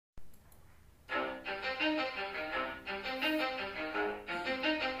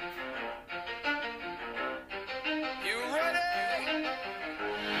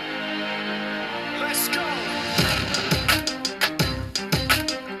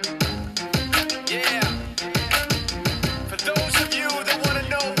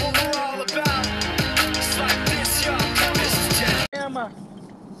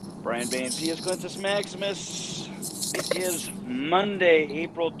Diaz Quintus Maximus. It is Monday,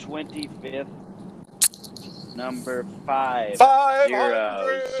 April 25th. Number 500.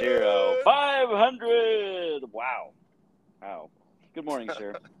 500. Wow. Good morning,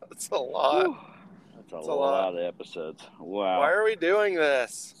 sir. That's a lot. Whew. That's a lot of episodes. Wow. Why are we doing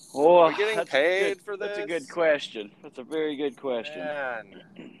this? Oh, are we getting paid for this? That's a good question. That's a very good question. Man,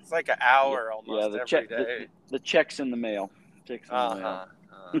 it's like an hour almost every day. The check's in the mail. That's all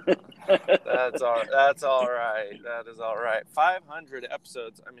right. That is all right. 500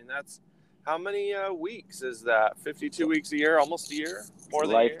 episodes. I mean, that's how many weeks is that? 52 weeks a year, almost a year, more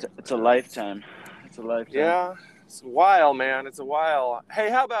than a year. It's a lifetime. It's a lifetime. Yeah, it's a while, man. It's a while. Hey,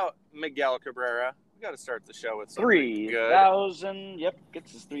 how about Miguel Cabrera? We got to start the show with something 3,000. Yep,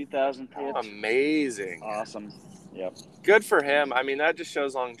 gets his 3,000 hits. Amazing. Awesome. Yep. Good for him. I mean, that just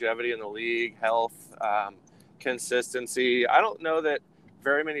shows longevity in the league, health, consistency. I don't know that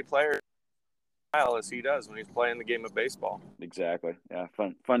very many players as he does when he's playing the game of baseball. Exactly. Yeah,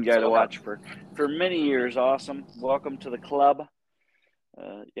 fun guy to watch for many years. Awesome. Welcome to the club.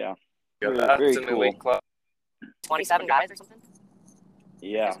 Yeah. Very in cool. The league club. 27 guys or something?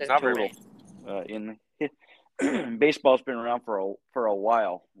 Yeah, total. In baseball's been around for a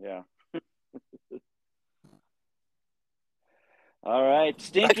while. Yeah. All right,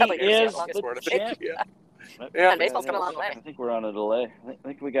 Stinky is the champ. Yeah, baseball's coming a long way. I think we're on a delay. I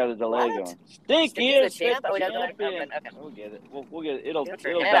think we got a delay going. Stinky is the champ. champion. Okay. We'll get it. We'll get it. It'll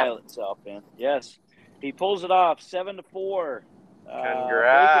dial itself in. Yes, he pulls it off 7-4.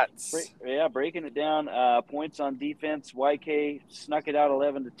 Congrats. Breaking it down. Points on defense. YK snuck it out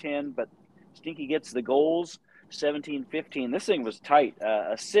 11-10, but Stinky gets the goals 17-15. This thing was tight.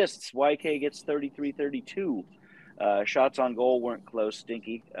 Assists. YK gets 33-32. Shots on goal weren't close.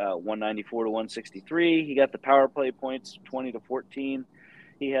 Stinky 194-163. He got the power play points 20-14.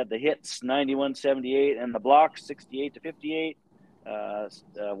 He had the hits 91-78 and the blocks 68-58.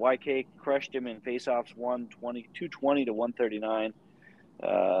 YK crushed him in faceoffs 220-139.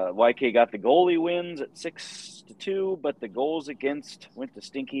 YK got the goalie wins at 6-2, but the goals against went to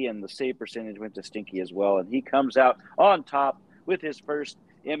Stinky and the save percentage went to Stinky as well. And he comes out on top with his first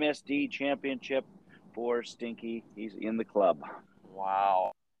MSD championship for Stinky. He's in the club.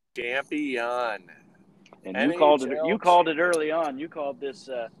 Wow. Champion. And you called it early on. You called this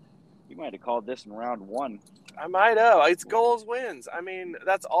you might have called this in round 1. I might have. It's goals wins. I mean,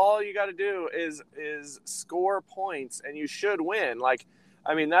 that's all you got to do is score points and you should win. Like,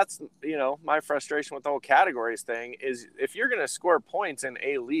 I mean, that's, my frustration with the whole categories thing is if you're going to score points in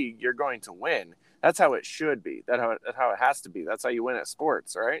a league, you're going to win. That's how it should be. That's how it has to be. That's how you win at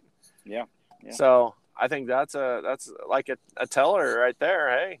sports, right? Yeah. So I think that's like a teller right there.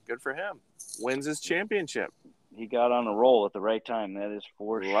 Hey, good for him. Wins his championship. He got on a roll at the right time. That is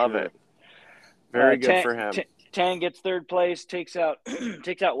for sure. Love it. Very good for him. Tang gets third place, takes out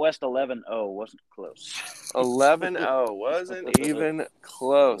West 11-0. Wasn't close. 11-0. Wasn't even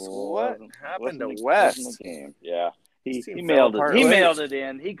close. What happened to West? Game. Yeah. He mailed it. He mailed it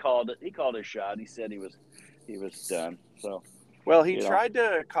in. He called it. He called his shot. He said he was done. So well, he tried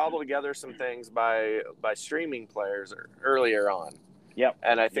to cobble together some things by streaming players earlier on. Yep.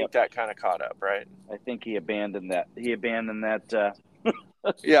 And I think that kind of caught up, right? I think he abandoned that.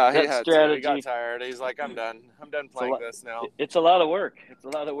 Yeah, he had strategy. He got tired. He's like, I'm done playing this now. It's a lot of work. It's a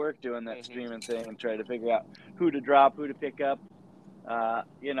lot of work doing that streaming thing and trying to figure out who to drop, who to pick up, and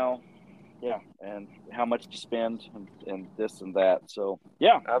how much to spend and this and that. So,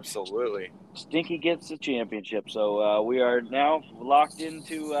 yeah. Absolutely. Stinky gets the championship. So, we are now locked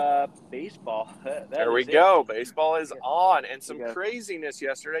into baseball. There we go. Baseball is on. And some craziness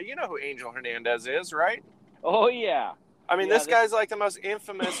yesterday. You know who Angel Hernandez is, right? Oh, yeah. I mean, this guy's like the most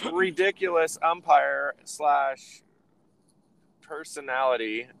infamous, ridiculous umpire /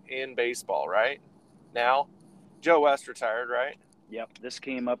 personality in baseball, right? Now, Joe West retired, right? Yep. This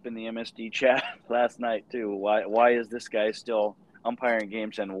came up in the MSD chat last night, too. Why is this guy still umpiring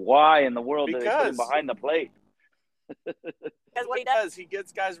games, and why in the world did they put him behind the plate? Because what he does, he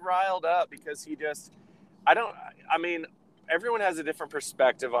gets guys riled up because everyone has a different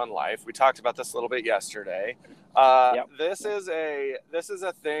perspective on life. We talked about this a little bit yesterday. This is a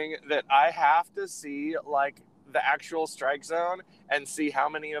thing that I have to see, like, the actual strike zone and see how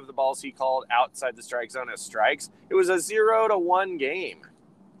many of the balls he called outside the strike zone as strikes. It was a 0-1 game.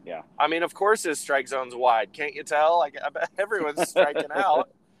 Yeah. I mean, of course his strike zone's wide. Can't you tell? Like, I bet everyone's striking out.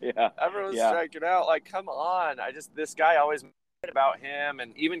 Yeah. Everyone's striking out. Like, come on. This guy always about him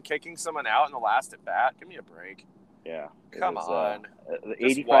and even kicking someone out in the last at bat. Give me a break. Yeah. Come on.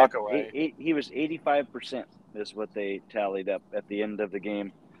 Just walk away. He was 85% is what they tallied up at the end of the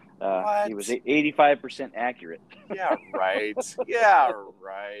game. He was 85% accurate. Yeah, right. Yeah,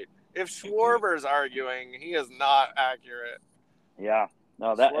 right. If Schwarber's arguing, he is not accurate. Yeah.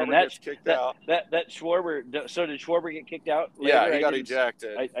 No, Schwarber gets kicked out. That Schwarber. So did Schwarber get kicked out later? Yeah, he got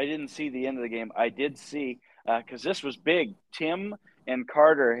ejected. I didn't see the end of the game. I did see because this was big. Tim and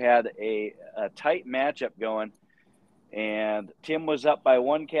Carter had a tight matchup going, and Tim was up by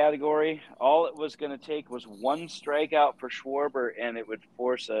one category. All it was going to take was one strikeout for Schwarber, and it would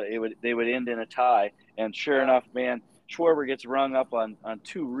force they would end in a tie. And sure enough, man, Schwarber gets rung up on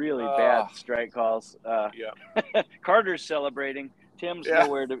two really bad strike calls. Carter's celebrating. Tim's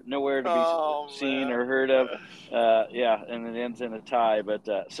nowhere to be seen or heard of. And it ends in a tie. But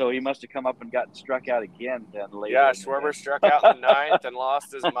so he must have come up and gotten struck out again then later. Yeah, Schwarber struck out in the ninth and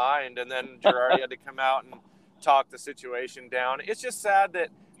lost his mind, and then Girardi had to come out and talk the situation down. It's just sad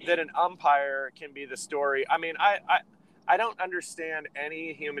that an umpire can be the story. I mean, I don't understand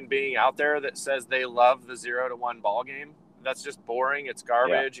any human being out there that says they love the 0-1 ball game. That's just boring. It's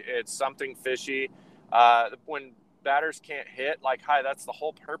garbage. Yeah. It's something fishy. When batters can't hit, that's the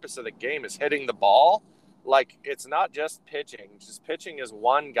whole purpose of the game is hitting the ball. It's not just pitching. Just pitching is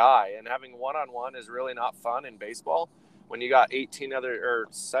one guy, and having one-on-one is really not fun in baseball when you got 17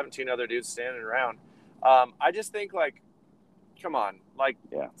 other dudes standing around. I just think come on,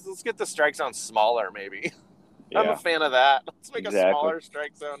 let's get the strike zone smaller maybe. I'm a fan of that. Let's make a smaller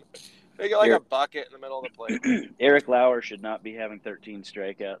strike zone. Make it a bucket in the middle of the plate. Eric Lauer should not be having 13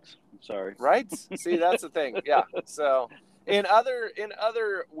 strikeouts. I'm sorry. Right? See, that's the thing. Yeah. So in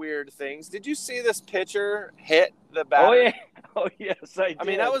other weird things, did you see this pitcher hit the batter? Oh yeah. Oh yes, I did. I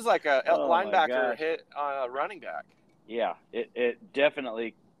mean, that was like a linebacker hit on a running back. Yeah, it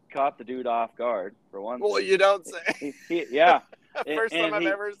definitely caught the dude off guard for one. Well, you don't say. Yeah. First time I've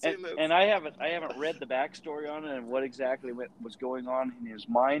ever seen this. And I haven't read the backstory on it and what exactly was going on in his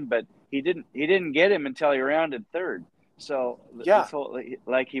mind, but he didn't get him until he rounded third. So this whole,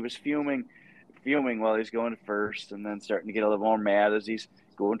 he was fuming while he's going to first, and then starting to get a little more mad as he's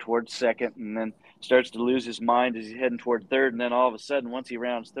going towards second, and then starts to lose his mind as he's heading toward third, and then all of a sudden, once he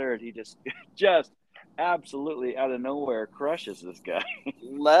rounds third, he just absolutely out of nowhere crushes this guy.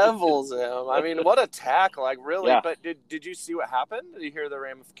 Levels him. I mean, what a tackle, really. Yeah. But did you see what happened? Did you hear the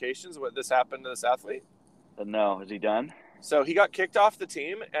ramifications, what this happened to this athlete? No. Is he done? So he got kicked off the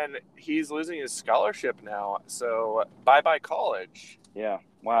team, and he's losing his scholarship now. So bye-bye college. Yeah.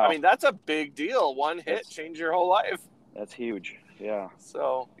 Wow. I mean, that's a big deal. One hit changed your whole life. That's huge. Yeah.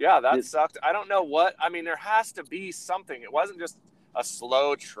 So, that sucked. I don't know what. I mean, there has to be something. It wasn't just a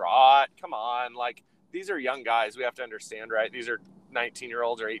slow trot. Come on. These are young guys. We have to understand, right? These are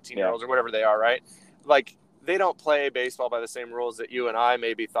 19-year-olds or 18-year-olds or whatever they are, right? They don't play baseball by the same rules that you and I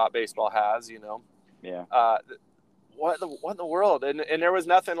maybe thought baseball has, Yeah. What in the world? And there was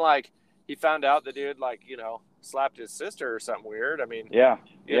nothing he found out the dude, slapped his sister or something weird. I mean,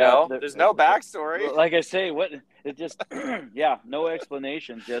 there's no backstory. Like I say, it just, no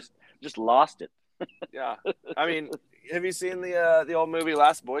explanation. Just lost it. Yeah. I mean, have you seen the old movie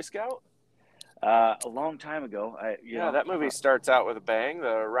Last Boy Scout? A long time ago. That movie starts out with a bang.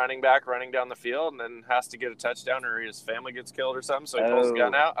 The running back running down the field and then has to get a touchdown or his family gets killed or something. So he pulls a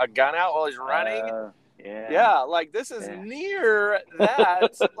gun out while he's running. This is near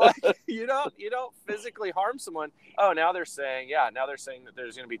that. You don't physically harm someone. Oh, now they're saying that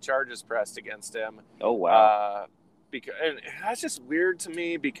there's going to be charges pressed against him. Oh wow. And that's just weird to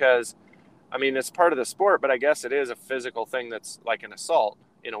me because, I mean, it's part of the sport, but I guess it is a physical thing that's like an assault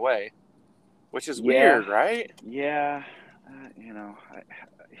in a way. Which is weird, right? Yeah,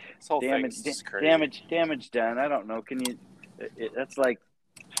 this whole damage done. I don't know. Can you? That's like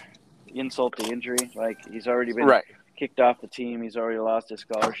insult to injury. He's already been kicked off the team. He's already lost his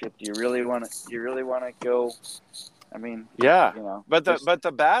scholarship. Do you really want to go? I mean, But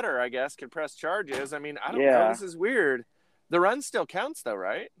the batter, I guess, could press charges. I mean, I don't know. This is weird. The run still counts, though,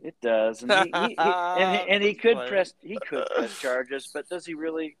 right? It does, and he could press charges, but does he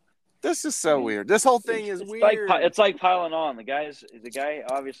really? This is so weird. This whole thing is weird. It's like piling on. The guy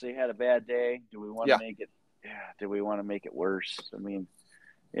obviously had a bad day. Do we want to make it? Yeah. Do we want to make it worse? I mean,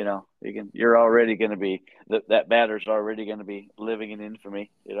 you're already going to be that batter's already going to be living in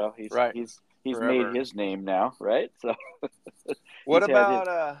infamy. He's made his name now, right? So what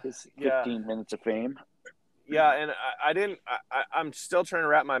about his 15 minutes of fame? Yeah, and I'm still trying to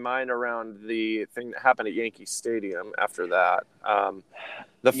wrap my mind around the thing that happened at Yankee Stadium after that.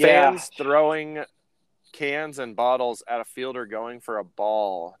 The fans throwing cans and bottles at a fielder going for a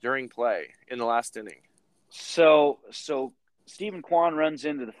ball during play in the last inning. So Stephen Kwan runs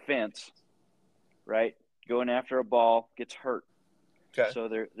into the fence, right? Going after a ball, gets hurt. Okay. So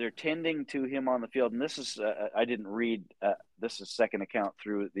they're tending to him on the field, and this is I didn't read this is second account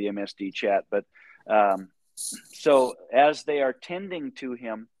through the MSD chat, but so as they are tending to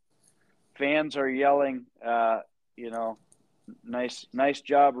him, fans are yelling, nice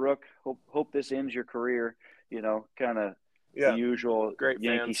job, Rook. Hope this ends your career. Kind of the Yeah. usual Great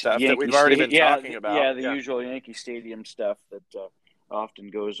fan Yankee stuff that we've already been talking about. Yeah, the usual Yankee Stadium stuff that often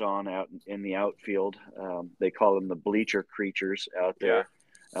goes on out in the outfield. They call them the bleacher creatures out there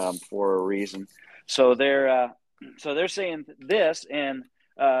for a reason. So they're saying this, and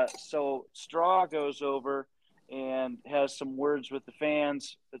so Straw goes over and has some words with the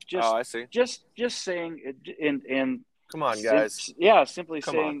fans. I see. Just saying, and come on, guys. Simply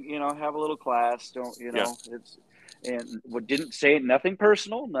Come saying, have a little class. Don't it's and didn't say nothing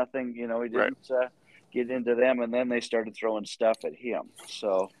personal, nothing. He didn't get into them, and then they started throwing stuff at him.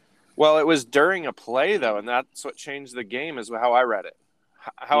 So, well, it was during a play though, and that's what changed the game. Is how I read it.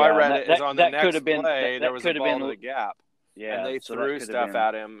 How I read it is on the next play there was a ball to the gap, and they threw stuff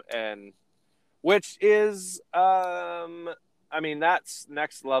at him, and which is I mean, that's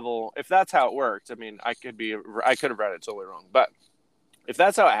next level. If that's how it worked, I mean, I could have read it totally wrong. But if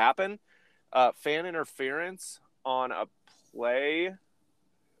that's how it happened, fan interference on a play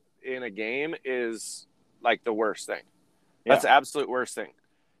in a game is like the worst thing. That's the absolute worst thing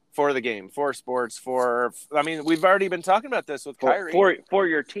for the game, for sports, I mean, we've already been talking about this with Kyrie. For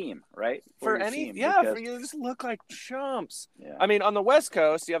your team, right? For any team, for you just look like chumps. Yeah. I mean, on the West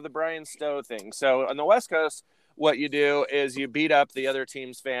Coast, you have the Brian Stowe thing. So on the West Coast, what you do is you beat up the other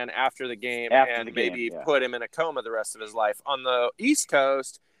team's fan after the game maybe put him in a coma the rest of his life. On the East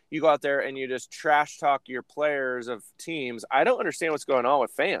Coast, you go out there and you just trash talk your players of teams. I don't understand what's going on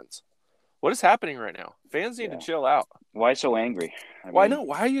with fans. What is happening right now? Fans need to chill out. Why so angry? Why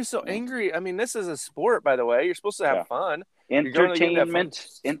are you so angry? I mean, this is a sport, by the way. You're supposed to have fun. Entertainment,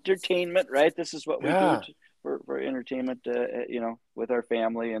 right? This is what we do for entertainment, with our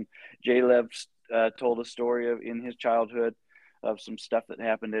family. And Jay Lev told a story in his childhood of some stuff that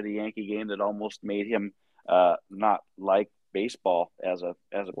happened at a Yankee game that almost made him not like baseball as a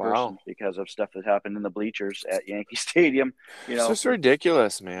person because of stuff that happened in the bleachers at Yankee Stadium. It's just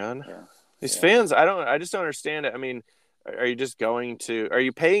ridiculous, man. Yeah. These fans, I just don't understand it. I mean, are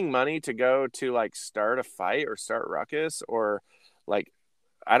you paying money to go to like start a fight or start ruckus, or like,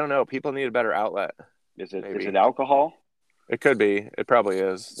 I don't know, people need a better outlet. Is it alcohol? It could be. It probably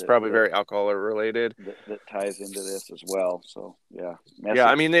is. It's probably very alcohol related. That ties into this as well. So, yeah. Yeah,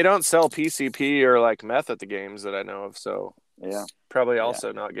 I mean, they don't sell PCP or like meth at the games that I know of. So, probably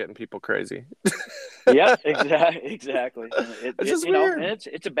also not getting people crazy. Yeah, exactly. It's just weird. And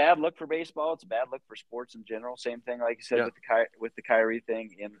it's a bad look for baseball. It's a bad look for sports in general. Same thing, like you said, with the Kyrie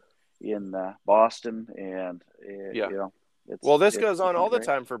thing in Boston. And, this goes on all the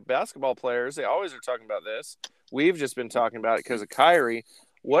time for basketball players. They always are talking about this. We've just been talking about it because of Kyrie.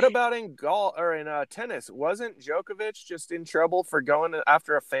 What about in golf or in tennis? Wasn't Djokovic just in trouble for going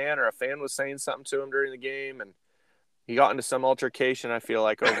after a fan, or a fan was saying something to him during the game, and he got into some altercation, I feel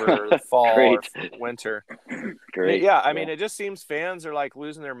like, over the fall or winter. Great. Yeah, I mean, it just seems fans are like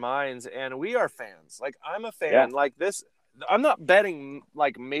losing their minds, and we are fans. Like, I'm a fan. Like this, I'm not betting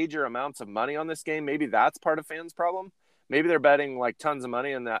like major amounts of money on this game. Maybe that's part of fans' problem. Maybe they're betting like tons of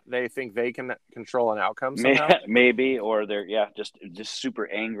money and that they think they can control an outcome somehow. Maybe, or they're just super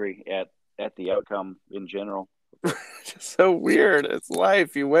angry at the outcome in general. So weird. It's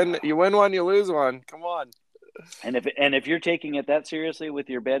life. You win one, you lose one. Come on. And if you're taking it that seriously with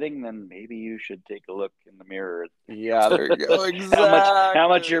your betting, then maybe you should take a look in the mirror. Yeah, there you go.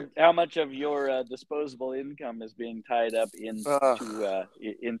 Exactly. how much of your disposable income is being tied up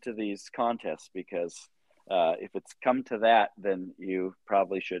into these contests? Because if it's come to that, then you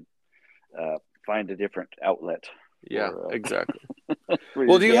probably should find a different outlet. Yeah, exactly.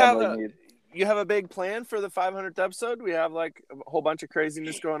 Well, do you have a big plan for the 500th episode? We have like a whole bunch of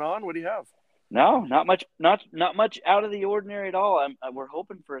craziness going on. What do you have? No, not much. Not much out of the ordinary at all. We're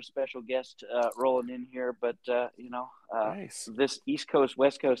hoping for a special guest rolling in here, but nice. This East Coast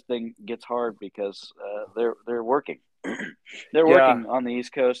West Coast thing gets hard because they're working. They're working on the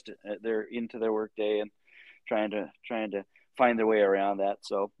East Coast. They're into their work day and trying to find their way around that.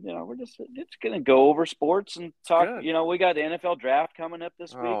 So we're just gonna go over sports and talk. Good. We got the NFL draft coming up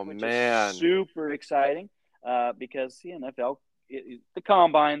this week, which is super exciting because the NFL. The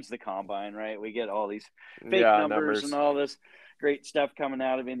combine's the combine, right? We get all these fake numbers and all this great stuff coming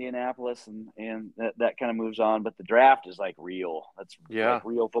out of Indianapolis, and that kind of moves on. But the draft is like real. That's like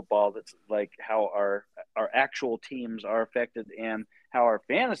real football. That's like how our actual teams are affected and how our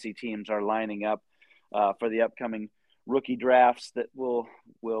fantasy teams are lining up for the upcoming rookie drafts that will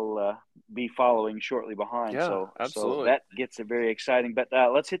be following shortly behind. Yeah, So absolutely. that gets it very exciting. But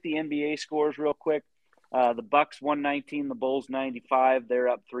let's hit the NBA scores real quick. The Bucks 119, the Bulls 95. They're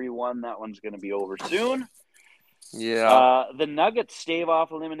up 3-1. That one's going to be over soon. Yeah. The Nuggets stave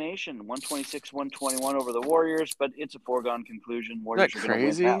off elimination, 126-121 over the Warriors, but it's a foregone conclusion. Warriors Isn't are that going to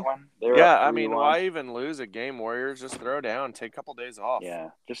win crazy? that one. They're Yeah, up I mean, 3-1. why even lose a game, Warriors? Just throw down, take a couple days off. Yeah,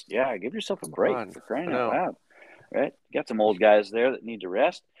 give yourself a Come break on. for crying I out know. loud. Right? You got some old guys there that need to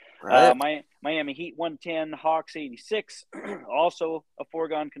rest. Right. Miami Heat 110, Hawks 86. Also a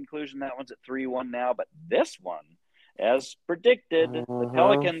foregone conclusion. That one's at 3-1 now. But this one, as predicted, the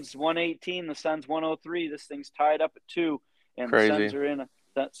Pelicans 118, the Suns 103. This thing's tied up at 2, and Crazy. the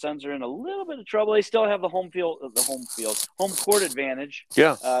Suns are in a little bit of trouble. They still have the home court advantage.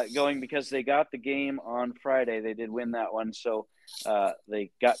 Yeah. Going because they got the game on Friday. They did win that one, so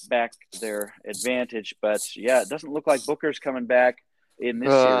they got back their advantage. But yeah, it doesn't look like Booker's coming back in this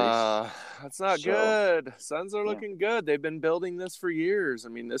series. That's not good. Suns are looking good. They've been building this for years. I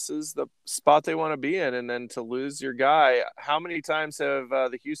mean, this is the spot they want to be in, and then to lose your guy. How many times have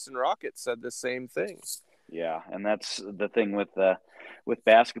the Houston Rockets said the same thing? Yeah, and that's the thing with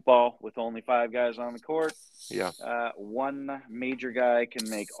basketball, with only 5 guys on the court. Yeah. One major guy can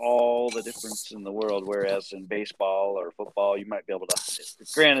make all the difference in the world, whereas in baseball or football, you might be able to,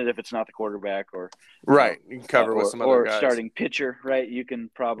 granted, if it's not the quarterback or right, you can cover with some other guys. Or starting pitcher, right, you can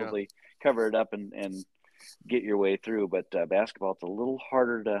probably cover it up and get your way through. But basketball, it's a little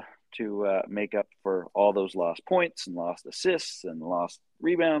harder to make up for all those lost points and lost assists and lost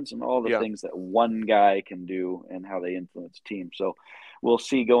rebounds and all the things that one guy can do and how they influence a team. So we'll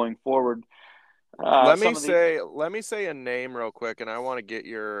see going forward. Let me say a name real quick, and I want to get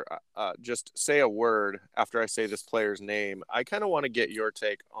your just say a word after I say this player's name. I kind of want to get your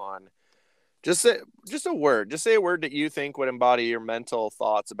take on just a word. Just say a word that you think would embody your mental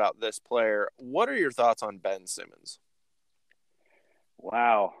thoughts about this player. What are your thoughts on Ben Simmons?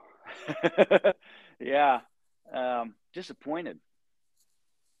 Wow. Yeah. Disappointed.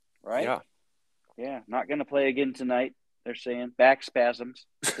 Right? Yeah. Not going to play again tonight. They're saying back spasms.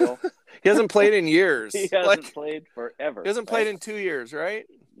 Still. He hasn't played in years. He hasn't played forever. He hasn't played in 2 years, right?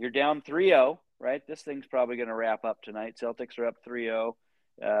 You're down 3-0, right? This thing's probably going to wrap up tonight. Celtics are up 3-0.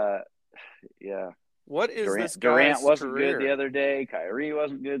 Yeah. What is this guy's Durant wasn't career? good the other day. Kyrie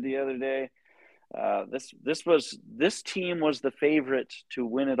wasn't good the other day. This team was the favorite to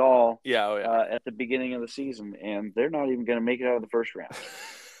win it all. At the beginning of the season, and they're not even going to make it out of the first round.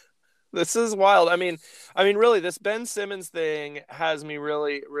 This is wild. I mean, really, this Ben Simmons thing has me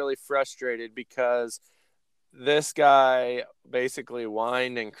really, really frustrated because this guy basically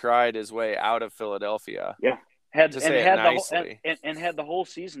whined and cried his way out of Philadelphia. Yeah, had the whole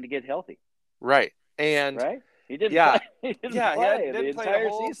season to get healthy. Right, and he didn't. Play. He didn't play the entire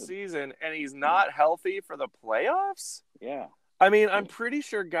whole season, and he's not healthy for the playoffs. Yeah, I mean, I'm pretty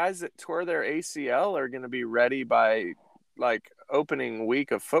sure guys that tore their ACL are going to be ready by opening week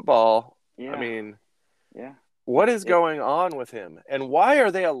of football. Yeah. I mean, what is going on with him, and why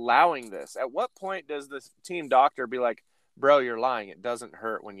are they allowing this? At what point does the team doctor be like, "Bro, you're lying. It doesn't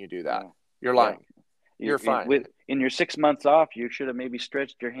hurt when you do that. You're lying. You're fine." In your 6 months off, you should have maybe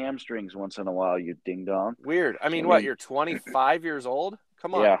stretched your hamstrings once in a while. You ding dong. Weird. I mean, what? You're 25 years old.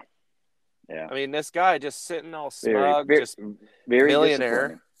 Come on. Yeah. I mean, this guy just sitting all smug, just very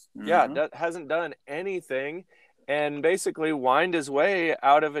millionaire. Mm-hmm. Yeah, hasn't done anything. And basically whined his way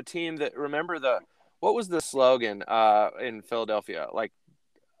out of a team that, remember what was the slogan in Philadelphia?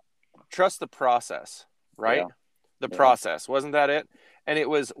 Trust the process, right? Yeah. The process. Wasn't that it? And it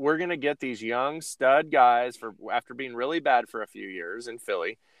was, we're going to get these young stud guys after being really bad for a few years in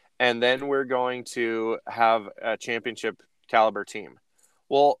Philly, and then we're going to have a championship caliber team.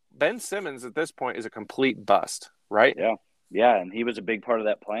 Well, Ben Simmons at this point is a complete bust, right? Yeah. Yeah, and he was a big part of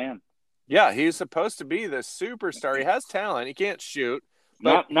that plan. Yeah, he's supposed to be the superstar. He has talent. He can't shoot,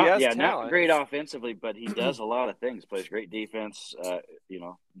 but he has talent. Not great offensively, but he does a lot of things. Plays great defense.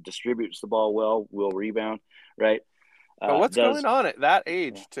 Distributes the ball well. Will rebound. Right. But what's going on at that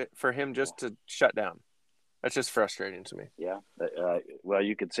age for him just to shut down? That's just frustrating to me. Yeah. Well,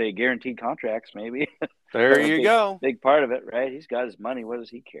 you could say guaranteed contracts, maybe. There you go. Big part of it, right? He's got his money. What does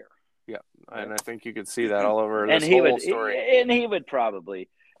he care? Yeah, and I think you could see that all over this whole story. And he would probably,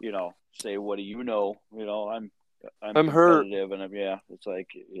 say, "What do you know? I'm hurt." And it's like,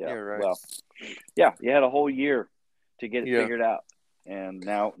 right. Well, you had a whole year to get it figured out. And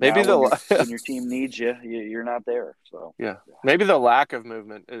now Maybe when your team needs you, you're not there. So yeah, maybe the lack of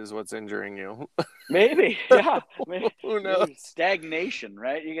movement is what's injuring you. maybe, yeah, Who knows? maybe stagnation,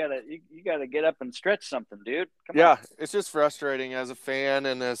 right? You gotta get up and stretch something, dude. Come Yeah, on. it's just frustrating as a fan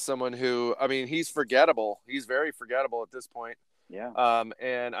and as someone who, I mean, he's forgettable. He's very forgettable at this point. Yeah.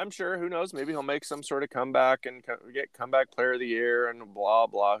 And I'm sure, who knows, maybe he'll make some sort of comeback and get comeback player of the year and blah,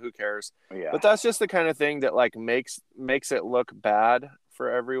 blah, who cares? Yeah. But that's just the kind of thing that like makes it look bad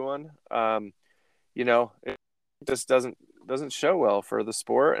for everyone. It just doesn't show well for the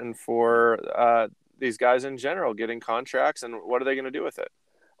sport and for these guys in general getting contracts, and what are they going to do with it?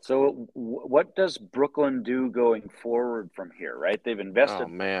 So what does Brooklyn do going forward from here, right? They've Oh invested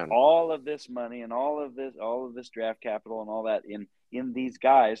man, all of this money and all of this draft capital and all that in these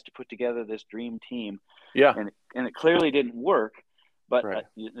guys to put together this dream team. yeah, And it clearly didn't work, but right.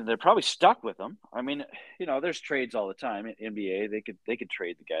 they're probably stuck with them. I mean, there's trades all the time in NBA. They could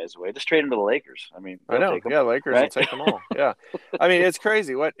trade the guys away. Just trade them to the Lakers. I mean, I know. take them, Yeah, Lakers right? will take them all. Yeah. I mean, it's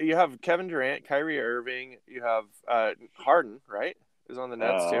crazy. What you have Kevin Durant, Kyrie Irving, you have Harden, right? Is on the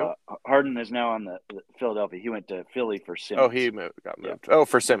Nets too. Harden is now on the Philadelphia. He went to Philly for Simmons. Oh, he got moved. Yeah. Oh,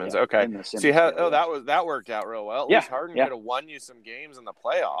 for Simmons. Yeah, okay. in the Simmons See how deal, that worked out real well. At yeah, least Harden could have won you some games in the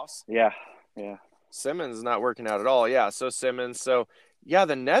playoffs. Yeah. Simmons is not working out at all. Yeah. So Simmons. So yeah,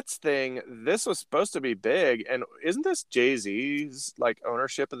 the Nets thing. This was supposed to be big, and isn't this Jay-Z's like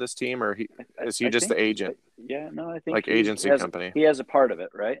ownership of this team, or is he just the agent? Yeah. No, I think like agency company. He has a part of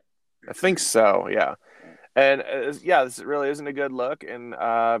it, right? I think so. Yeah. And this really isn't a good look, and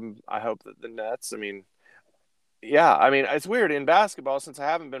I hope that the Nets. I mean, it's weird in basketball. Since I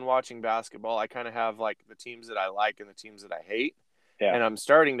haven't been watching basketball, I kind of have like the teams that I like and the teams that I hate. Yeah. And I'm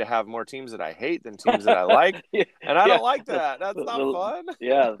starting to have more teams that I hate than teams that I like, and I don't like that. That's not fun.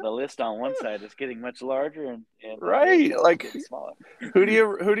 Yeah, the list on one side is getting much larger, and right, like smaller. who do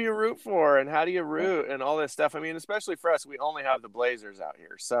you root for, and how do you root, and all this stuff. I mean, especially for us, we only have the Blazers out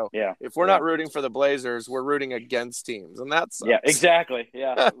here. So if we're not rooting for the Blazers, we're rooting against teams, and that's exactly.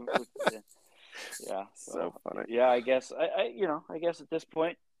 Yeah. Yeah. So funny. Yeah, I guess I guess at this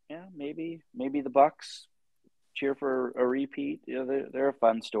point, maybe the Bucks cheer for a repeat. They're a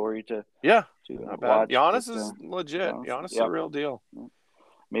fun story to watch. Giannis is legit. Giannis is a real deal.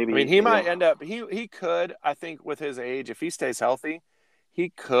 Maybe. I mean, he might end up. He could. I think with his age, if he stays healthy, he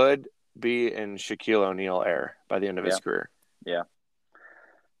could be in Shaquille O'Neal era by the end of his career. Yeah.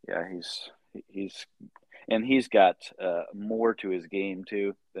 Yeah, he's got more to his game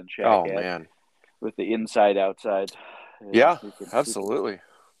too than Shaq had. Man, with the inside outside. Absolutely.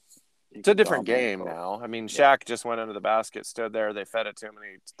 It's a different game now. I mean, Shaq just went under the basket, stood there, they fed it to him, and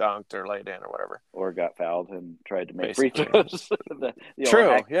he dunked or laid in or whatever. Or got fouled and tried to make free throws.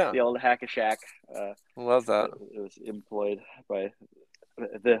 The old hack a Shaq. Love that. It was employed by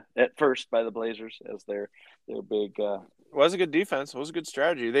at first by the Blazers as their big. It was a good defense. It was a good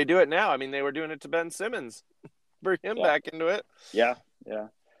strategy. They do it now. I mean, they were doing it to Ben Simmons. Bring him back into it. Yeah.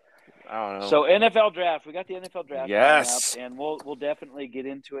 I don't know. So NFL draft, we got the NFL draft yes, coming up, and we'll definitely get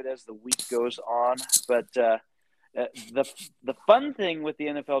into it as the week goes on. But the fun thing with the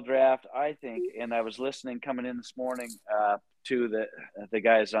NFL draft, I think, and I was listening coming in this morning to the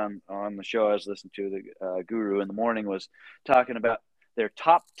guys on the show I was listening to, the Guru in the morning, was talking about their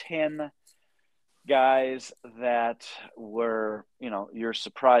top 10 guys that were, your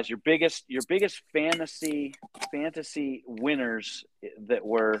surprise, your biggest fantasy winners that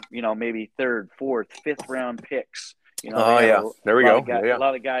were, maybe third, fourth, fifth round picks. There we go. A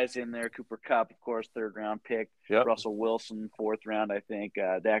lot of guys in there. Cooper Kupp, of course, third round pick. Yep. Russell Wilson, fourth round, I think.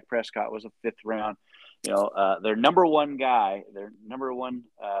 Dak Prescott was a fifth round. Their number one guy, their number one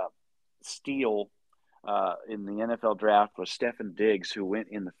steal in the NFL draft was Stefon Diggs, who went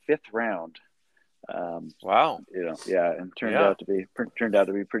in the fifth round. Wow. And turned out to be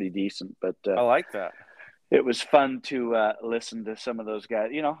pretty decent. But I like that. It was fun to listen to some of those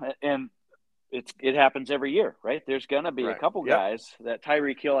guys. And it happens every year, right? There's gonna be a couple guys that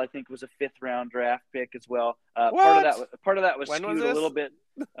Tyreek Hill, I think, was a fifth round draft pick as well. Part of that was when skewed was a little bit.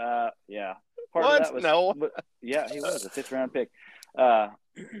 Yeah. Part of that was no. Yeah, he was a fifth round pick.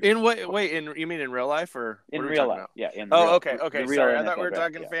 In wait, you mean in real life or in real life? Yeah. Okay. Sorry, I thought we were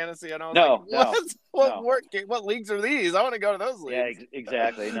talking fantasy. And I was what leagues are these? I want to go to those leagues. Yeah,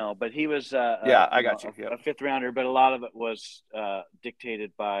 exactly. No, but he was. I got you. A fifth rounder, but a lot of it was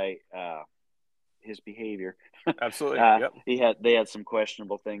dictated by his behavior. Absolutely. They had some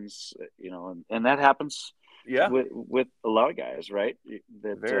questionable things, and that happens. Yeah, with a lot of guys, right?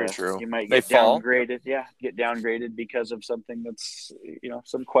 That, very true. You might get downgraded. Yeah, get downgraded because of something that's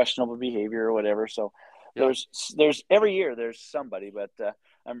some questionable behavior or whatever. So, there's every year there's somebody, but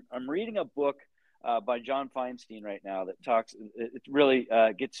I'm reading a book by John Feinstein right now that talks. It really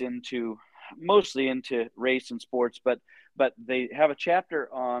gets into mostly into race and sports, but they have a chapter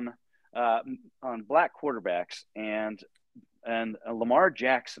on black quarterbacks and Lamar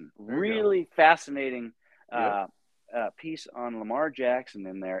Jackson. Really fascinating piece on Lamar Jackson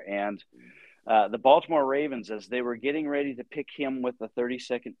in there, and the Baltimore Ravens, as they were getting ready to pick him with the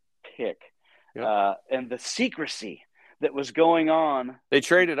 32nd pick, and the secrecy that was going on. They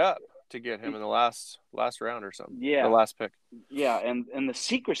traded up to get him in the last round or something. Yeah, the last pick. Yeah, and the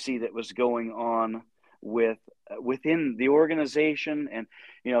secrecy that was going on within the organization, and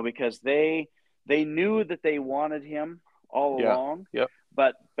because they knew that they wanted him all along,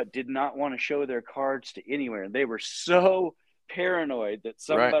 but did not want to show their cards to anywhere. And they were so paranoid that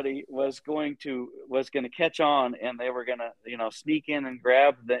somebody was going to catch on, and they were going to sneak in and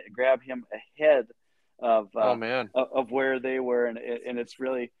grab him ahead of of where they were, and it's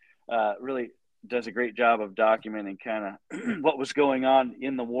really does a great job of documenting kind of what was going on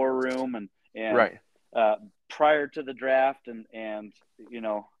in the war room and prior to the draft, and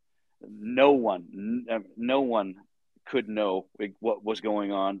no one could know what was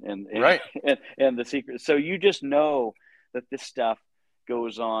going on and the secret. So you just know that this stuff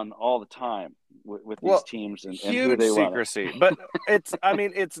goes on all the time with these teams and who they secrecy. But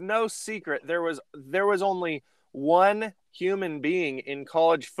it's no secret. There was only one human being in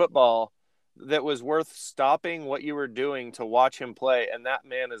college football that was worth stopping what you were doing to watch him play, and that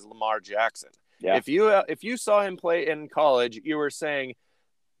man is Lamar Jackson. Yeah. If you saw him play in college, you were saying,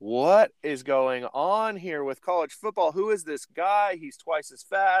 what is going on here with college football? Who is this guy? He's twice as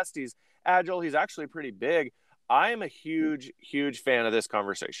fast. He's agile. He's actually pretty big. I am a huge, huge fan of this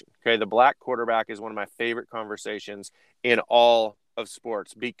conversation. Okay. The black quarterback is one of my favorite conversations in all of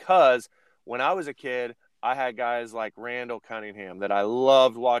sports, because when I was a kid, I had guys like Randall Cunningham that I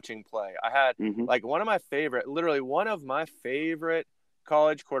loved watching play. I had like one of my favorite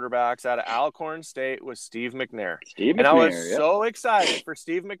college quarterbacks out of Alcorn State was Steve McNair. And I was so excited for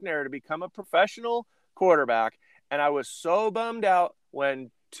Steve McNair to become a professional quarterback. And I was so bummed out when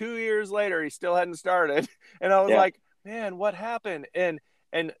 2 years later he still hadn't started. And I was like, man, what happened? And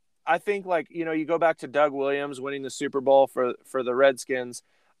I think, like, you go back to Doug Williams winning the Super Bowl for the Redskins.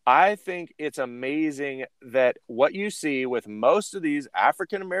 I think it's amazing that what you see with most of these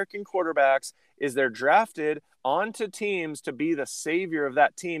African-American quarterbacks is they're drafted onto teams to be the savior of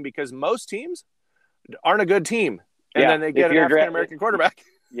that team, because most teams aren't a good team. And then they get an African-American quarterback.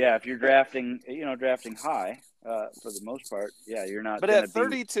 Yeah, if you're drafting high, for the most part, you're not. But at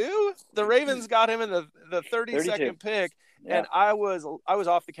 32, the Ravens got him in the 32nd pick. Yeah. And I was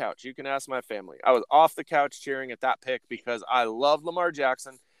off the couch. You can ask my family. I was off the couch cheering at that pick because I love Lamar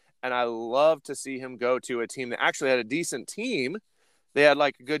Jackson. And I love to see him go to a team that actually had a decent team. They had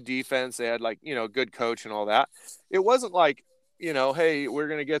like a good defense. They had good coach and all that. It wasn't like, hey, we're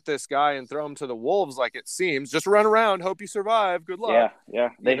going to get this guy and throw him to the wolves like it seems. Just run around, hope you survive. Good luck. Yeah.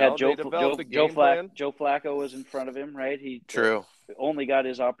 They had Joe Flacco was in front of him, right? He only got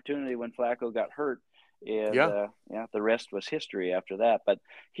his opportunity when Flacco got hurt. And the rest was history after that. But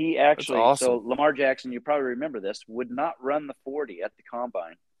he actually, so Lamar Jackson, you probably remember this, would not run the 40 at the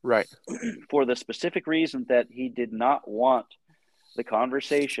combine. Right. For the specific reason that he did not want the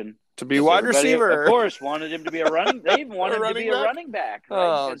conversation to be wide receiver. Of course, wanted him to be a running. They even wanted him to be a running back,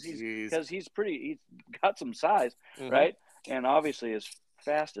 right? Because he's got some size, right? And obviously is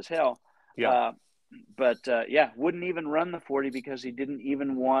fast as hell. Yeah. Wouldn't even run the 40 because he didn't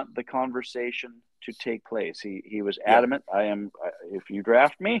even want the conversation to take place. He was adamant. If you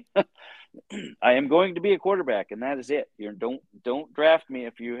draft me, I am going to be a quarterback, and that is it. Don't draft me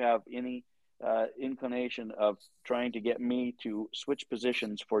if you have any inclination of trying to get me to switch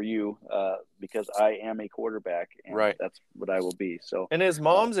positions for you, because I am a quarterback, and that's what I will be. So, and his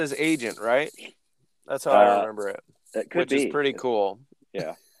mom's his agent, right? That's how I remember it. That could be. Which is pretty cool.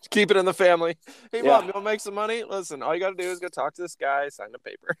 Yeah. Keep it in the family. Hey, Mom, you want to make some money? Listen, all you got to do is go talk to this guy, sign a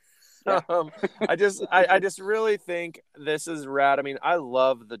paper. Yeah. I just really think this is rad. I mean, I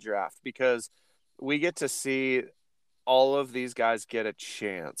love the draft because we get to see all of these guys get a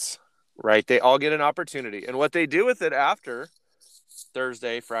chance, right? They all get an opportunity. And what they do with it after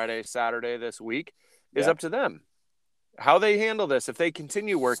Thursday, Friday, Saturday this week is up to them. How they handle this, if they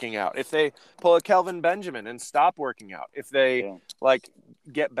continue working out, if they pull a Kelvin Benjamin and stop working out, if they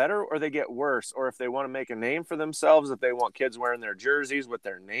get better or they get worse, or if they want to make a name for themselves, if they want kids wearing their jerseys with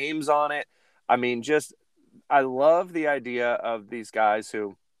their names on it. I mean, I love the idea of these guys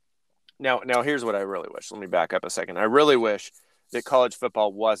who now here's what I really wish. Let me back up a second. I really wish that college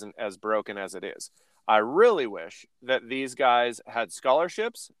football wasn't as broken as it is. I really wish that these guys had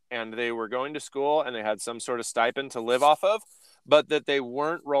scholarships and they were going to school and they had some sort of stipend to live off of, but that they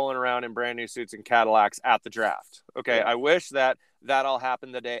weren't rolling around in brand new suits and Cadillacs at the draft. Okay. Yeah. I wish that all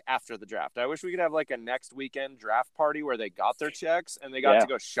happened the day after the draft. I wish we could have like a next weekend draft party where they got their checks and they got to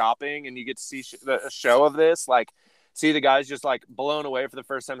go shopping and you get to see a show of this, like see the guys just like blown away for the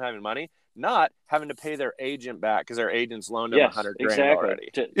first time having money, not having to pay their agent back because their agents loaned them $100,000 already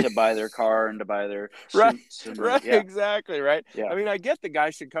to buy their car and to buy their right, suits. And right, exactly, right. Yeah. I mean, I get the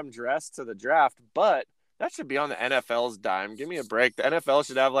guys should come dressed to the draft, but that should be on the NFL's dime. Give me a break. The NFL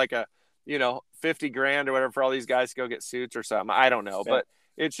should have like a, $50,000 or whatever for all these guys to go get suits or something. I don't know, but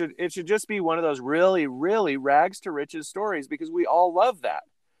it should just be one of those really, really rags to riches stories because we all love that.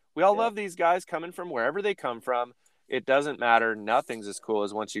 We all love these guys coming from wherever they come from. It doesn't matter. Nothing's as cool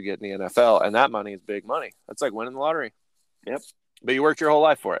as once you get in the NFL, and that money is big money. That's like winning the lottery. Yep. But you worked your whole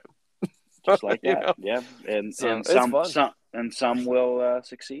life for it. Just like that. Yeah. And some will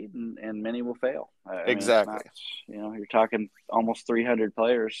succeed and many will fail. Exactly. You're talking almost 300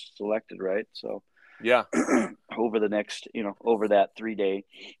 players selected, right? So yeah, over the next, over that 3-day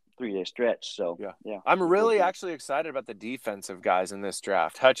stretch. So yeah, I'm really actually excited about the defensive guys in this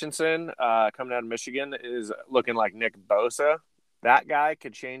draft. Hutchinson, coming out of Michigan, is looking like Nick Bosa. That guy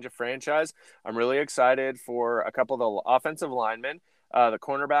could change a franchise. I'm really excited for a couple of the offensive linemen, the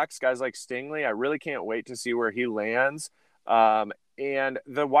cornerbacks, guys like Stingley. I really can't wait to see where he lands. And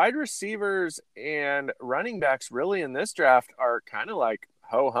the wide receivers and running backs really in this draft are kind of like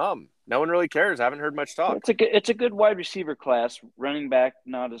ho-hum. No one really cares. I haven't heard much talk. It's a good wide receiver class. Running back,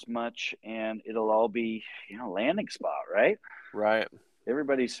 not as much, and it'll all be landing spot, right? Right.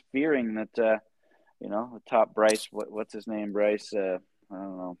 Everybody's fearing that the top Bryce. What's his name? Bryce. I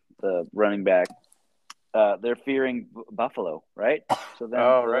don't know, the running back. They're fearing Buffalo, right? So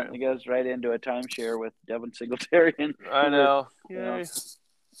then he goes right into a timeshare with Devin Singletary. I know.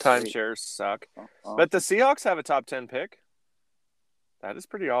 Timeshares suck. But the Seahawks have a top 10 pick. That is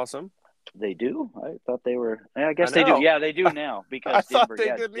pretty awesome. They do. I thought they were. I guess they do. Yeah, they do now because Denver.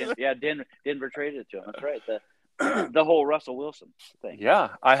 Denver traded it to them. That's right. The whole Russell Wilson thing. Yeah,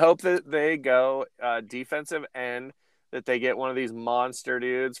 I hope that they go defensive end. That they get one of these monster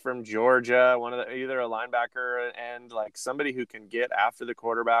dudes from Georgia, either a linebacker and like somebody who can get after the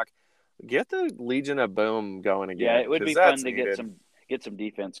quarterback. Get the Legion of Boom going again. Yeah, it would be fun to get some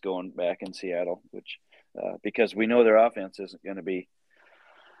defense going back in Seattle, which because we know their offense isn't going to be.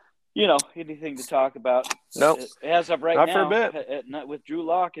 Anything to talk about. Nope. As of right now, not for a bit. Not with Drew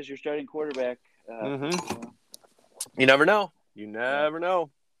Lock as your starting quarterback. You never know. You never know.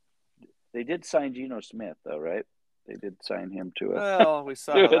 They did sign Geno Smith, though, right? They did sign him to we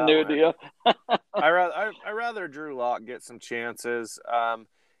saw a new deal. I rather Drew Lock get some chances.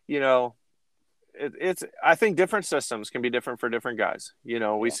 It's I think different systems can be different for different guys.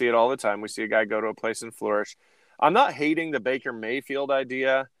 We see it all the time. We see a guy go to a place and flourish. I'm not hating the Baker Mayfield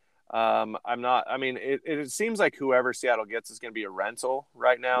idea. I'm not. I mean, it seems like whoever Seattle gets is going to be a rental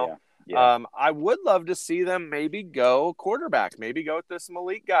right now. Yeah. I would love to see them maybe go quarterback, maybe go with this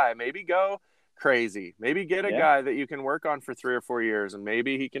Malik guy, maybe go crazy, maybe get a guy that you can work on for 3 or 4 years, and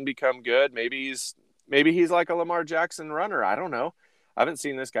maybe he can become good. Maybe he's like a Lamar Jackson runner. I don't know. I haven't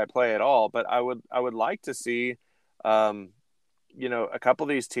seen this guy play at all, but I would like to see, a couple of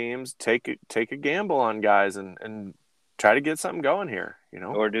these teams take a gamble on guys and try to get something going here,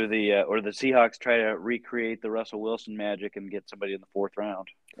 Or do the Seahawks try to recreate the Russell Wilson magic and get somebody in the 4th round?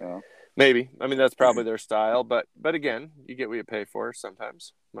 Maybe. I mean, that's probably their style, but again, you get what you pay for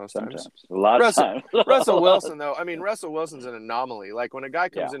sometimes. Most times. A lot of times. Russell Wilson, though, I mean, Russell Wilson's an anomaly. Like when a guy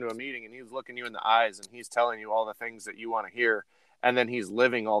comes into a meeting and he's looking you in the eyes and he's telling you all the things that you want to hear, and then he's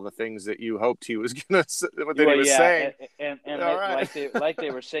living all the things that you hoped he was going to saying. And like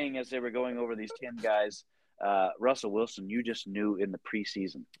they were saying as they were going over these 10 guys, Russell Wilson, you just knew in the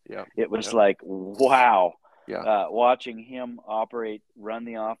preseason. Yeah. It was like, wow. Yeah. Watching him run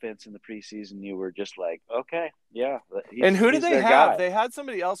the offense in the preseason, you were just like, okay, yeah. And who did they have? Guy. They had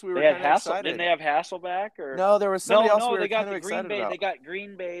somebody else we were kind of excited. Didn't they have Hasselback? Or no, there was somebody else we were they got kind of excited about. They got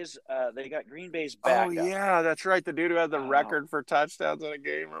Green Bay's backup. Oh yeah, that's right. The dude who had the record for touchdowns in a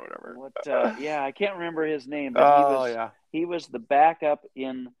game or whatever. I can't remember his name, but he was the backup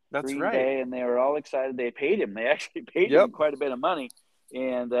in Green Bay, and they were all excited. They paid him. They actually paid him quite a bit of money.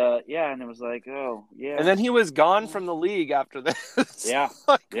 And and it was like, oh yeah. And then he was gone from the league after this. Yeah,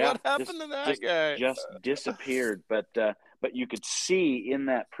 what happened to that guy? Just disappeared. But you could see in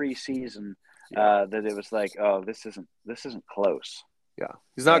that preseason that it was like, oh, this isn't close. Yeah.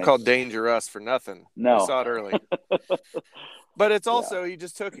 He's not Right. called Dangerous for nothing. No. We saw it early. But it's also he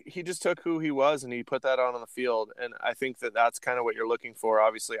just took who he was and he put that on the field, and I think that's kind of what you're looking for.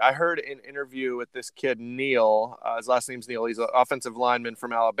 Obviously, I heard an interview with this kid Neil. His last name's Neil. He's an offensive lineman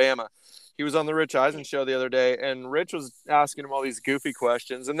from Alabama. He was on the Rich Eisen show the other day, and Rich was asking him all these goofy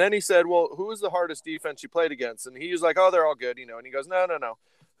questions, and then he said, "Well, who is the hardest defense you played against?" And he was like, "Oh, they're all good, you know." And he goes, "No, no, no.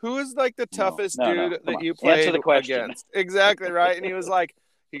 Who is like the toughest dude that you played Answer the question. against?" Exactly right. And he was like,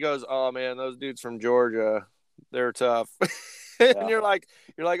 he goes, "Oh man, those dudes from Georgia, they're tough." And you're like,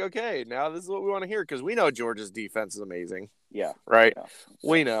 okay, now this is what we want to hear, because we know Georgia's defense is amazing. Yeah. Right. Yeah.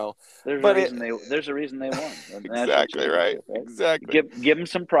 We know. There's a reason they won. Exactly right. Exactly. Give them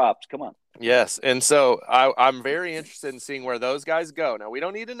some props. Come on. Yes. And so I'm very interested in seeing where those guys go. Now, we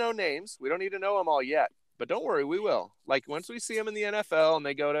don't need to know names. We don't need to know them all yet. But don't worry, we will. Like, once we see them in the NFL and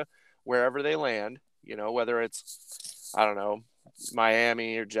they go to wherever they land, you know, whether it's, I don't know,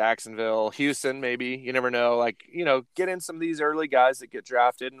 Miami or Jacksonville, Houston, maybe, you never know, like, you know, get in some of these early guys that get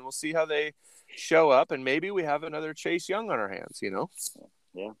drafted, and we'll see how they show up, and maybe we have another Chase Young on our hands, you know.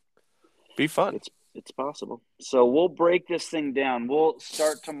 Yeah, be fun. It's possible. So we'll break this thing down. We'll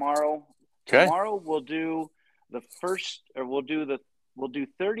start tomorrow. Okay. Tomorrow we'll do we'll do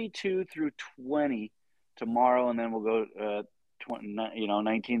 32 through 20 tomorrow, and then we'll go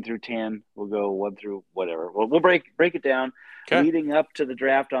 19 through 10. We'll go 1 through whatever. We'll break it down. Okay. Leading up to the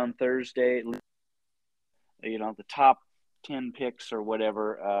draft on Thursday, you know, the top 10 picks or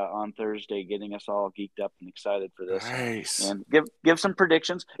whatever on Thursday, getting us all geeked up and excited for this. Nice. And give some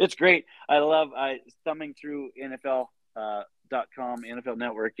predictions. It's great. I thumbing through NFL.com, NFL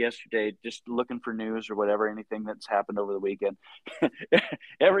Network yesterday, just looking for news or whatever, anything that's happened over the weekend.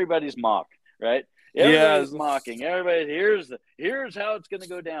 Everybody's mocked, right? Everybody's mocking. Everybody, here's how it's going to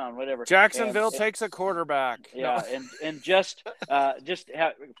go down. Whatever. Jacksonville takes a quarterback. Yeah, no. and just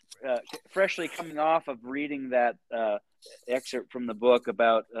freshly coming off of reading that excerpt from the book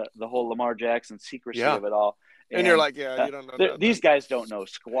about the whole Lamar Jackson secrecy of it all. And you're like, yeah, you don't know. These guys don't know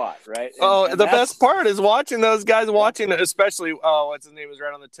squat, right? And the best part is watching those guys, especially, what's his name is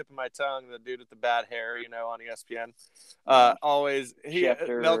right on the tip of my tongue, the dude with the bad hair, you know, on ESPN. Always,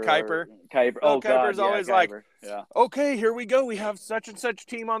 Mel Kiper. Kiper's always like, okay, here we go. We have such and such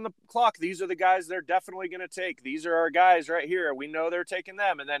team on the clock. These are the guys they're definitely going to take. These are our guys right here. We know they're taking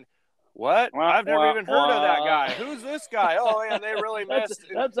them. And then, what? I've never even heard of that guy. Who's this guy? Oh, yeah, they really missed.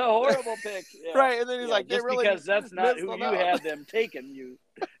 That's a horrible pick. Yeah. Right, and then he's like, they really because that's not who you had them taking.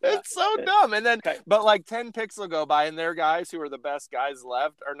 It's so dumb. And then, but like 10 picks will go by, and their guys who are the best guys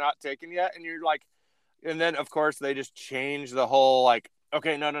left are not taken yet, and you're like, and then of course they just change the whole like.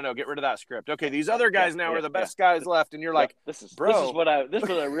 Okay, no, get rid of that script. Okay, these other guys now are the best guys left, and you're like, this is what I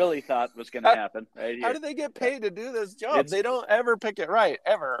really thought was going to happen. Right here. How do they get paid to do this job? They don't ever pick it right,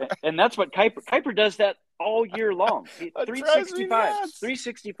 ever. And that's what Kiper does that all year long.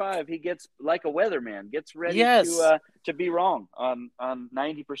 365. He gets like a weatherman, gets ready to be wrong on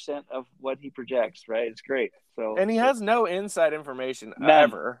 90% of what he projects. Right, it's great. So, and he has no inside information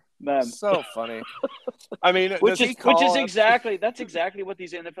ever. None. So funny. I mean, that's exactly what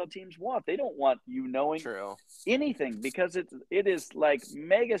these NFL teams want. They don't want you knowing anything, because it is like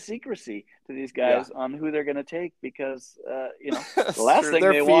mega secrecy to these guys on who they're going to take, because the last thing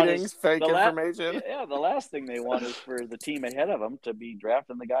they want is fake information. The last thing they want is for the team ahead of them to be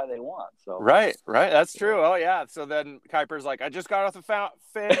drafting the guy they want. So right, that's true. Oh yeah. So then Kiper's like, I just got off the phone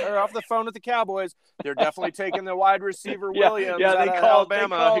with the Cowboys. They're definitely taking the wide receiver Williams out of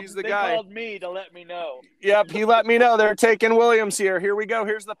Alabama. He's the guy. They called me to let me know. Yep, he let me know they're taking Williams here. Here we go.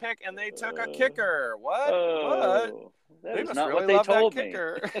 Here's the pick, and they took a kicker. What? They must not really what they love told that me.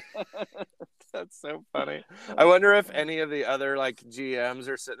 kicker. That's so funny. I wonder if any of the other like GMs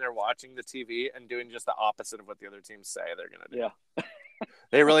are sitting there watching the TV and doing just the opposite of what the other teams say they're going to do. Yeah.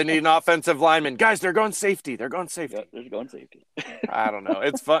 They really need an offensive lineman. Guys, they're going safety. Yeah, they're going safety. I don't know.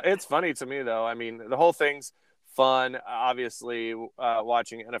 It's funny to me, though. I mean, the whole thing's fun. Obviously,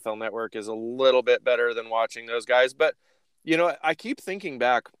 watching NFL Network is a little bit better than watching those guys. But, you know, I keep thinking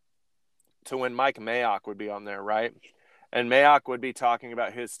back to when Mike Mayock would be on there, right? And Mayock would be talking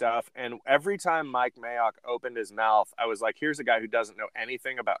about his stuff. And every time Mike Mayock opened his mouth, I was like, here's a guy who doesn't know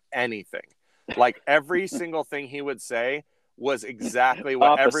anything about anything. Like, every single thing he would say was exactly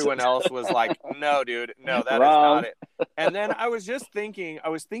what everyone else was like, no, dude, no, that is not it. And then I was thinking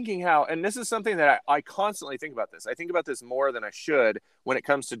how, and this is something that I constantly think about this. I think about this more than I should when it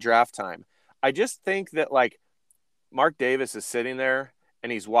comes to draft time. I just think that like Mark Davis is sitting there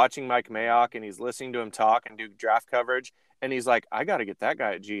and he's watching Mike Mayock and he's listening to him talk and do draft coverage. And he's like, I got to get that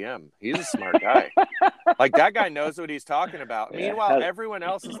guy at GM. He's a smart guy. Like, that guy knows what he's talking about. Yeah. Meanwhile, everyone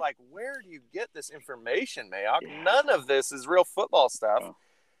else is like, where do you get this information, Mayock? Yeah. None of this is real football stuff.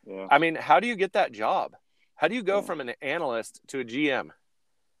 Yeah. I mean, how do you get that job? How do you go from an analyst to a GM?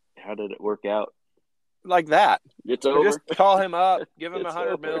 How did it work out? Like that. It's over. Just call him up, give him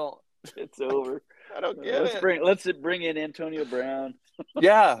 $100 million. It's over. I don't get it. Let's bring in Antonio Brown.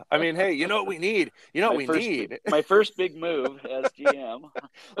 Yeah, I mean, hey, you know what we need? You know what we need? My first big move as GM.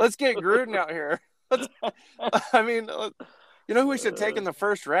 Let's get Gruden out here. I mean, you know who we should take in the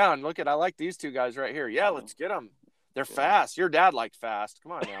first round? Look I like these two guys right here. Yeah, let's get them. They're fast. Your dad liked fast.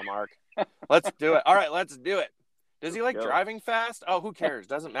 Come on now, Mark. Let's do it. All right, let's do it. Does he like driving fast? Oh, who cares?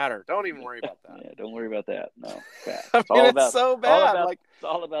 Doesn't matter. Don't even worry about that. Yeah, don't worry about that. No, fast. I mean, it's so bad. It's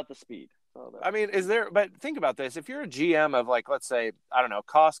all about the speed. I mean, but think about this. If you're a GM of, like, let's say, I don't know,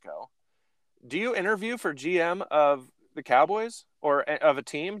 Costco, do you interview for GM of the Cowboys or of a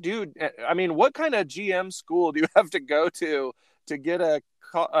team? I mean, what kind of GM school do you have to go to get a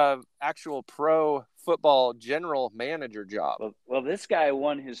actual pro football general manager job? Well, this guy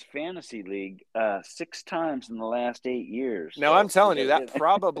won his fantasy league 6 times in the last 8 years. Now, so I'm telling you, that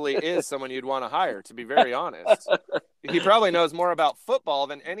probably is someone you'd want to hire, to be very honest. He probably knows more about football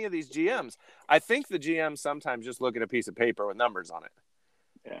than any of these GMs. I think the GMs sometimes just look at a piece of paper with numbers on it.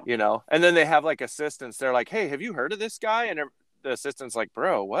 Yeah. You know, and then they have like assistants. They're like, hey, have you heard of this guy? And the assistant's like,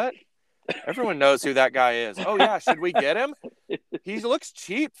 bro, what? Everyone knows who that guy is. Oh, yeah. Should we get him? He looks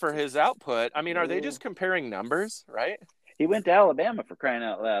cheap for his output. I mean, are they just comparing numbers, right? He went to Alabama, for crying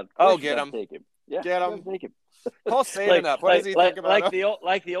out loud. Oh, get him. Take him. Yeah, get him. Take him. Paul Saban up. What does he think about him?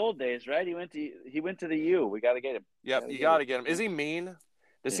 Like the old days, right? He went to the U. We got to get him. Yep, you got to get him. Is he mean?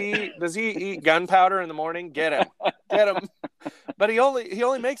 Does he eat gunpowder in the morning? Get him. Get him. But he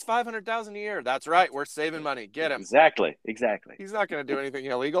only makes $500,000 a year. That's right. We're saving money. Get him. Exactly. He's not going to do anything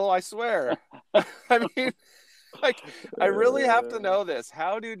illegal, I swear. I mean, like, I really have to know this.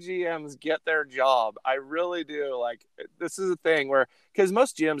 How do GMs get their job? I really do. Like, this is a thing where, because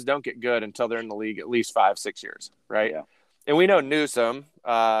most GMs don't get good until they're in the league at least 5-6 years, right? Yeah. And we know Newsom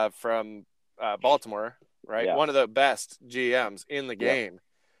from Baltimore, right? Yeah. One of the best GMs in the game.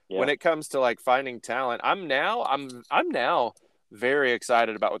 Yeah. When it comes to, like, finding talent, I'm now very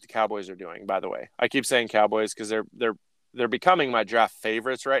excited about what the Cowboys are doing. By the way, I keep saying Cowboys because they're becoming my draft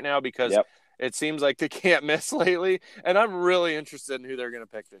favorites right now because it seems like they can't miss lately, and I'm really interested in who they're going to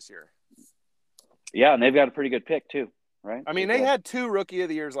pick this year. Yeah, and they've got a pretty good pick too, right? I mean, they had 2 Rookie of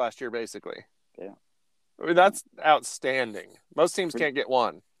the Years last year, basically. Yeah, I mean, that's outstanding. Most teams can't get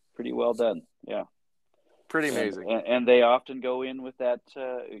one. Pretty well done. Yeah. Pretty amazing. And they often go in with that,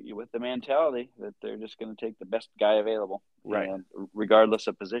 with the mentality that they're just going to take the best guy available, right? And regardless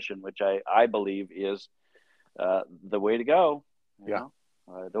of position, which I believe is the way to go. You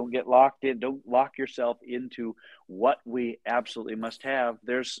know? Don't get locked in. Don't lock yourself into what we absolutely must have.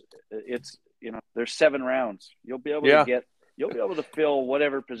 There's 7 rounds. You'll be able to fill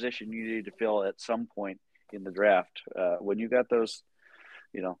whatever position you need to fill at some point in the draft. When you got those,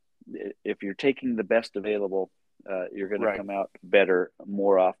 if you're taking the best available, you're going to come out better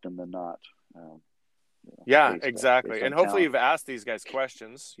more often than not. Exactly. And hopefully you've asked these guys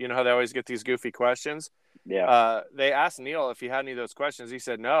questions. You know how they always get these goofy questions? Yeah. They asked Neil if he had any of those questions. He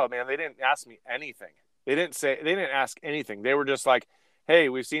said, no, man, they didn't ask me anything. They didn't ask anything. They were just like, hey,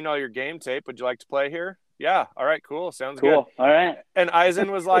 we've seen all your game tape. Would you like to play here? Yeah. All right, cool. Sounds good. All right. And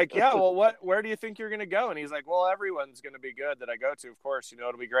Eisen was like, yeah, well, where do you think you're going to go? And he's like, well, everyone's going to be good that I go to. Of course,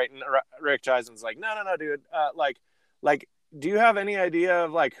 it'll be great. And Rick Eisen's like, no, dude. Like, do you have any idea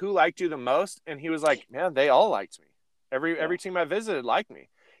of, like, who liked you the most? And he was like, man, they all liked me. Every team I visited liked me.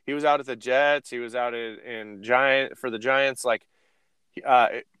 He was out at the Jets. He was out for the Giants. Like,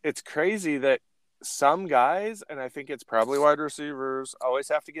 it's crazy that some guys, and I think it's probably wide receivers, always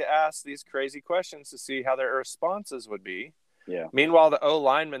have to get asked these crazy questions to see how their responses would be. Yeah. Meanwhile, the O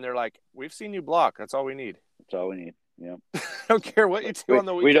linemen, they're like, we've seen you block. That's all we need. That's all we need. Yeah. I don't care what you do on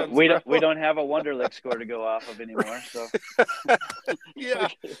the weekends. We don't have a Wonderlic score to go off of anymore. So. Yeah.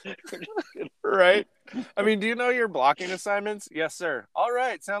 Right. I mean, do you know your blocking assignments? Yes, sir. All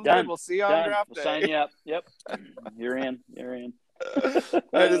right. Sounds good. We'll see you on draft day. We'll sign you up. Yep. You're in.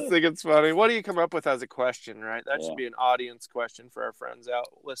 I just think it's funny. What do you come up with as a question, right? That should be an audience question for our friends out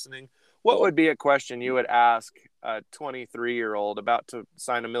listening. What would be a question you would ask a 23-year-old about to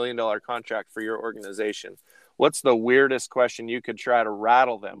sign $1 million contract for your organization? What's the weirdest question you could try to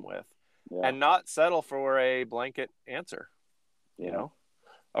rattle them with and not settle for a blanket answer? You know,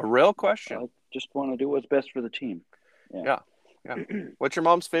 a real question. I just want to do what's best for the team. Yeah. What's your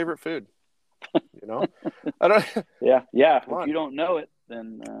mom's favorite food? You know, I don't. Yeah. Come If on. you don't know it,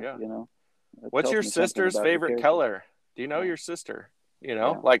 then Yeah. you know. that What's tells your me something sister's about your favorite character. color? Do you know Yeah. your sister? You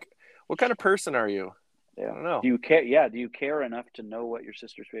know, Yeah. like what kind of person are you? I Yeah. don't know. Do you care? Yeah. Do you care enough to know what your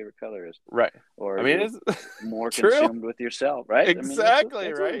sister's favorite color is, Right. or I are mean, you it's more true. consumed with yourself? Right. Exactly,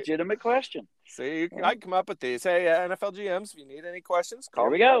 that's a right? legitimate question. See, Right? I can come up with these. Hey, NFL GMs, if you need any questions, call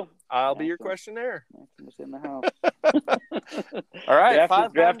There we me go. up. I'll be your Maximus. questionnaire. Maximus in the house. All right, draft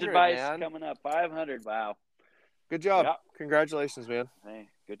 500, advice man. coming up. 500. Wow. Good job. Yeah. Congratulations, man. Hey,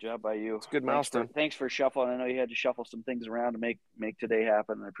 good job by you. It's a good milestone. Thanks for shuffling. I know you had to shuffle some things around to make today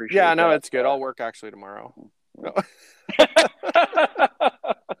happen. I appreciate Yeah, no, that. it's good. I'll work actually tomorrow. Yeah.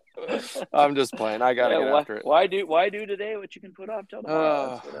 I'm just playing. I gotta get after it. Why do today what you can put off till tomorrow?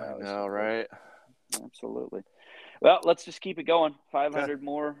 Oh, That's what I always know, say. right? Absolutely. Well, let's just keep it going. 500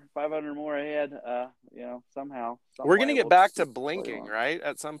 more ahead. Somehow. We're gonna get back to blinking, right?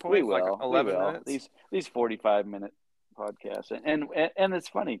 At some point, We will. like 11 we will. minutes. These 45-minute podcasts, and it's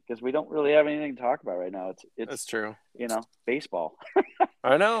funny because we don't really have anything to talk about right now. It's That's true. Baseball.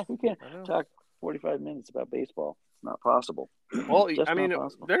 I know. We can't talk 45 minutes about baseball. It's not possible. Well, I mean,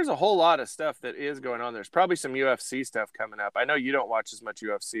 there's a whole lot of stuff that is going on. There's probably some UFC stuff coming up. I know you don't watch as much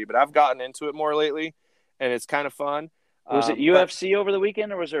UFC, but I've gotten into it more lately, and it's kind of fun. Was it UFC over the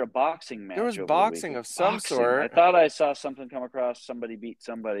weekend, or was there a boxing match? There was over boxing the of some sort. I thought I saw something come across. Somebody beat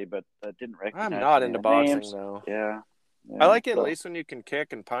somebody, but I didn't recognize. I'm not into boxing, names. though. Yeah. I like it at least when you can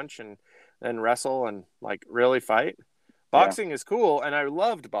kick and punch and wrestle and like really fight. Boxing is cool, and I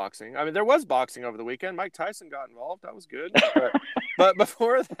loved boxing. I mean, there was boxing over the weekend. Mike Tyson got involved. That was good. But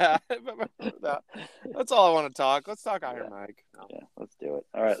before that, that's all I want to talk. Let's talk Iron Mike. No. Yeah, let's do it.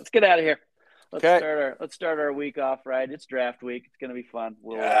 All right, let's get out of here. Let's start our week off right. It's draft week. It's going to be fun.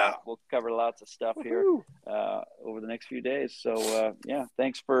 We'll cover lots of stuff here over the next few days. So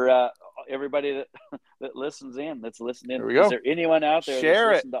thanks for everybody that listens in. That's listening. There we go. Is there anyone out there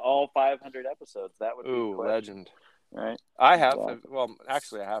that's listened to all 500 episodes? That would be a question. Legend. Right. I have. Well,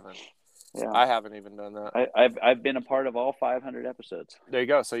 actually, I haven't. Yeah. I haven't even done that. I've been a part of all 500 episodes. There you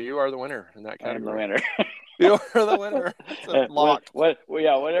go. So you are the winner in that category. I'm the winner. You are the winner. It's a lock.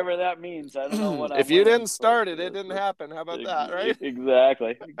 Whatever that means. I don't know what. If you didn't start it, it didn't happen. How about that, right?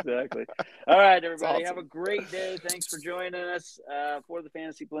 Exactly. All right, everybody. Awesome. Have a great day. Thanks for joining us for the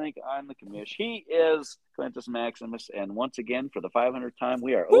Fantasy Blink. I'm the commish. He is Quintus Maximus, and once again, for the 500th time,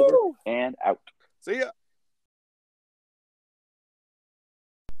 we are over and out. See ya.